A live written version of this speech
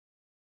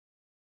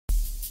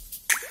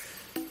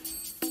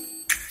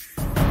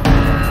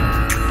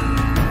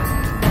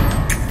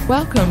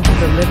Welcome to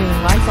the Living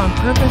Life on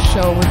Purpose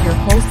show with your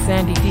host,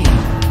 Sandy D.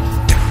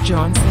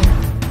 Johnson.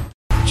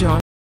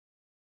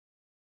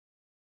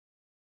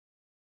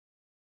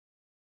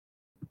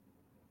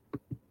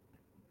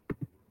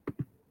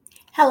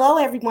 Hello,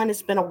 everyone.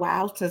 It's been a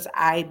while since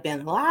I've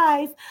been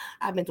live.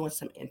 I've been doing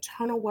some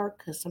internal work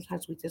because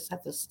sometimes we just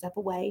have to step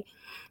away,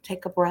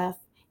 take a breath,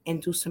 and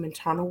do some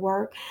internal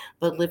work.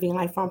 But Living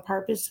Life on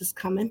Purpose is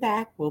coming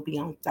back. We'll be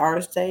on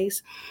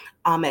Thursdays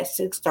at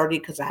 6:30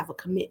 because I have a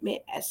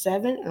commitment at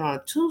 7. And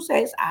on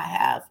Tuesdays,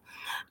 I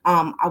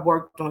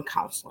work doing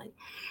counseling.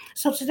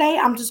 So today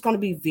I'm just going to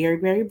be very,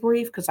 very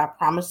brief because I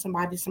promised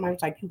somebody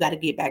was like, you got to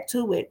get back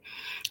to it.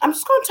 I'm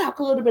just going to talk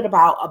a little bit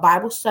about a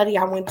Bible study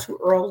I went to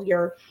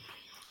earlier,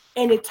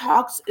 and it's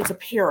a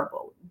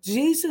parable.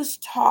 Jesus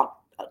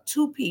talked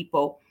to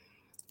people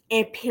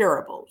in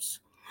parables.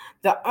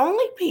 The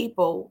only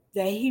people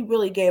that he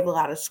really gave a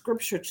lot of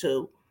scripture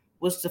to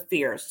was the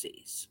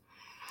Pharisees.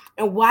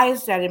 And why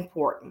is that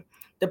important?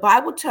 The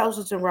Bible tells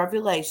us in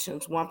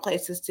Revelations, one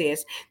place it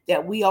says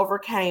that we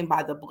overcame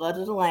by the blood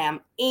of the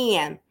Lamb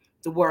and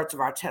the words of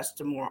our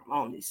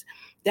testimonies.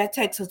 That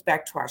takes us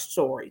back to our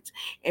stories.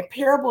 And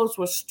parables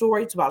were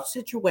stories about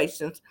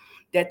situations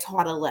that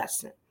taught a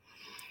lesson.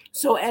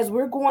 So as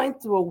we're going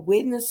through a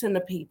witnessing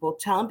to people,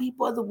 telling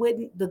people of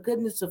the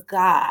goodness of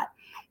God,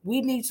 we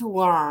need to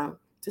learn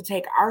to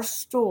take our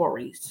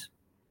stories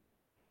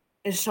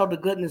and show the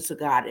goodness of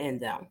God in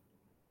them.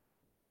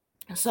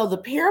 So the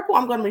parable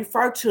I'm going to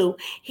refer to,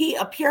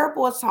 a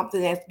parable is something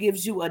that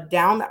gives you a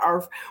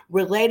down-to-earth,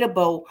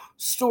 relatable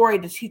story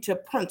to teach a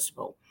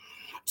principle.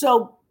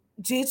 So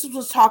Jesus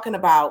was talking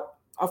about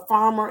a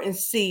farmer and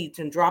seeds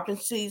and dropping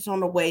seeds on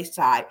the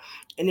wayside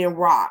and in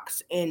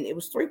rocks. And it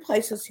was 3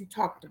 places he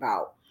talked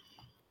about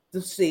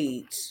the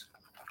seeds.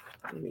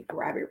 Let me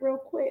grab it real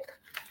quick.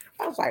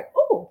 I was like,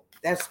 oh,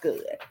 that's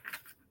good.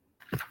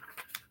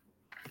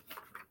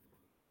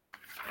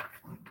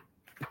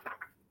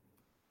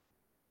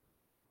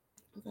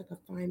 If I can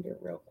find it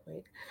real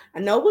quick. I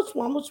know which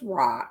one was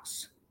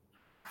rocks.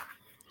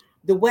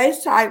 The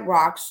wayside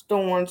rocks,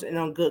 thorns, and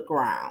on good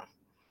ground.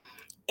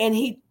 And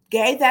he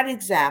gave that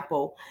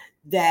example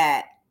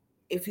that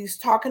if he's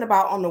talking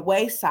about on the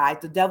wayside,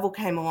 the devil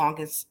came along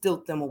and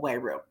stealed them away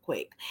real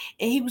quick.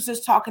 And he was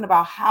just talking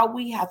about how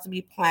we have to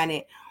be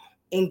planted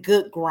in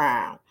good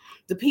ground.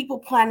 The people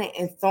planted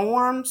in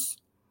thorns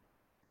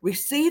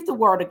received the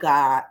word of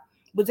God,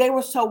 but they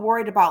were so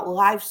worried about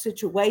life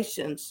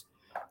situations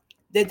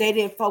that they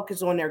didn't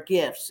focus on their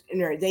gifts.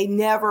 And they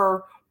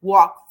never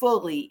walked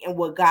fully in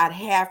what God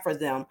had for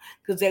them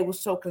because they were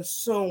so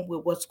consumed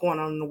with what's going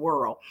on in the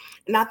world.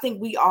 And I think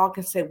we all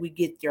can say we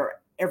get there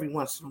every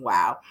once in a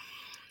while.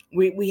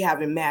 We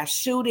having mass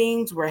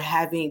shootings. We're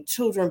having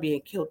children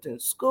being killed in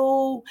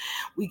school.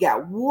 We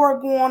got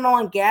war going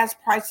on. Gas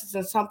prices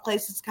in some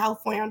places,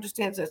 California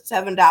understands at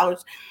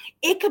 $7.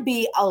 It could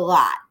be a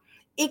lot.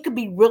 It could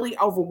be really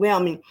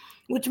overwhelming,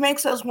 which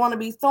makes us want to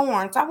be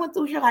thorns. I went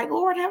through here like,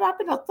 Lord, have I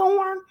been a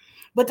thorn?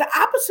 But the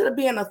opposite of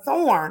being a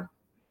thorn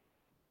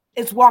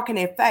is walking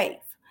in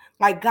faith.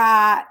 Like,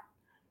 God,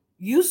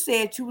 you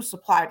said you would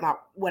supply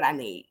what I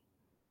need.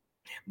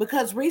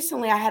 Because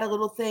recently I had a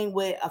little thing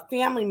with a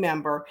family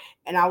member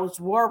and I was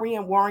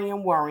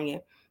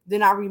worrying.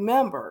 Then I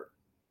remembered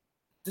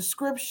the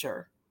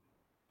scripture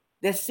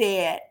that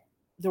said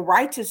the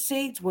righteous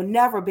seeds will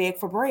never beg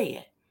for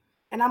bread.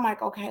 And I'm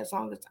like, okay, as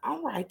long as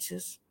I'm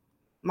righteous,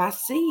 my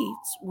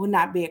seeds will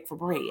not beg for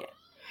bread.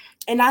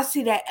 And I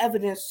see that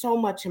evidence so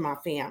much in my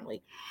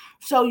family.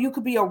 So you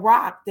could be a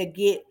rock that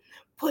get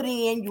put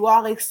in, you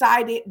all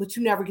excited, but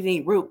you never get any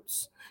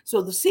roots.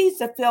 So the seeds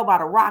that fell by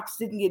the rocks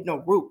didn't get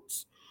no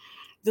roots.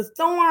 The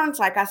thorns,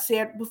 like I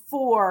said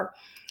before,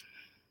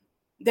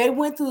 they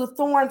went through the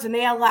thorns and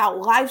they allowed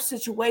life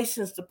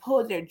situations to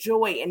pull their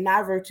joy and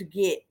never to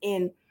get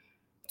into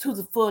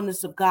the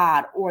fullness of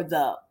God or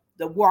the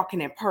walking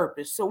in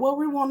purpose. So what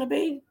we want to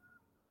be?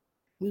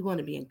 We want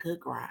to be in good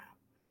ground.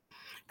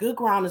 Good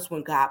ground is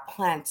when God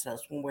plants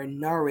us, when we're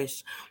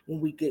nourished, when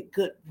we get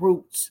good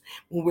roots,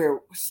 when we're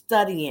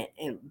studying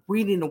and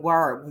reading the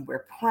word, when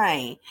we're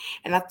praying.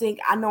 And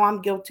I know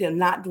I'm guilty of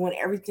not doing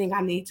everything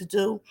I need to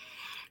do,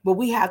 but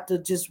we have to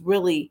just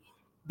really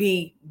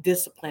be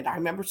disciplined. I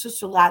remember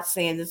Sister Lot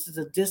saying this is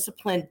a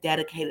disciplined,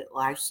 dedicated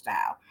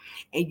lifestyle,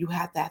 and you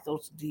have to have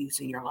those D's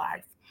in your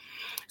life.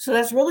 So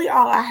that's really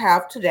all I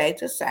have today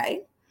to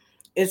say.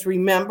 Is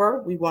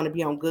remember, we want to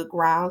be on good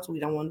grounds. We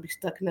don't want to be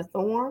stuck in the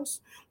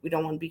thorns. We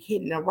don't want to be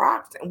hitting the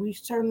rocks. And we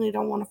certainly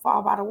don't want to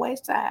fall by the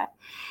wayside.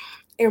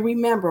 And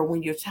remember,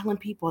 when you're telling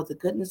people of the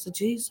goodness of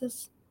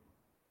Jesus,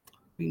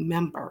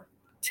 remember,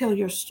 tell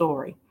your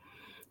story.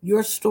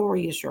 Your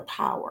story is your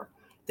power.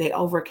 They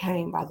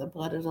overcame by the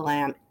blood of the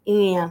Lamb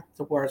and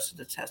the words of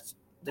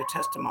their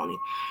testimony.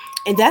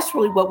 And that's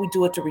really what we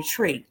do at the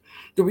retreat.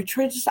 The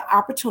retreat is the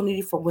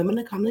opportunity for women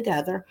to come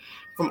together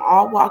from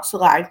all walks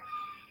of life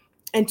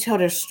and tell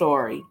their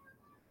story.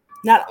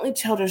 Not only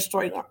tell their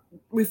story,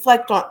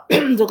 reflect on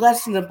the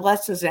lessons and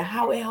blessings and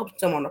how it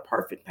helps them on the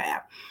perfect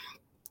path.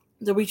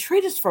 The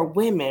retreat is for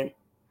women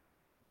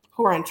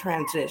who are in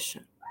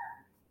transition.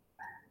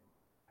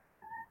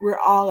 we're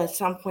all at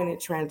some point in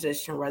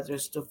transition, whether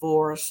it's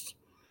divorce.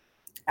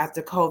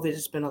 After COVID,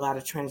 it's been a lot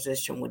of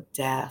transition with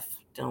death,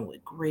 dealing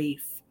with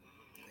grief,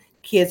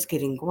 kids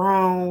getting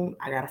grown.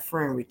 I got a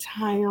friend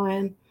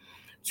retiring.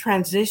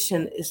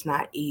 Transition is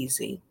not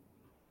easy,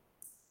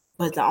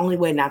 but the only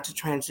way not to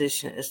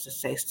transition is to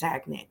stay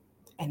stagnant.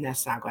 And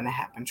that's not going to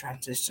happen.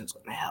 Transition is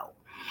going to help.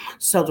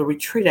 So at the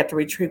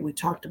retreat, we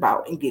talked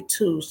about and get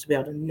tools to be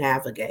able to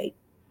navigate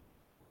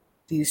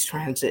these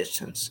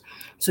transitions.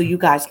 So you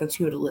guys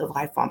continue to live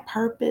life on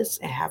purpose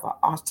and have an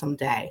awesome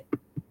day.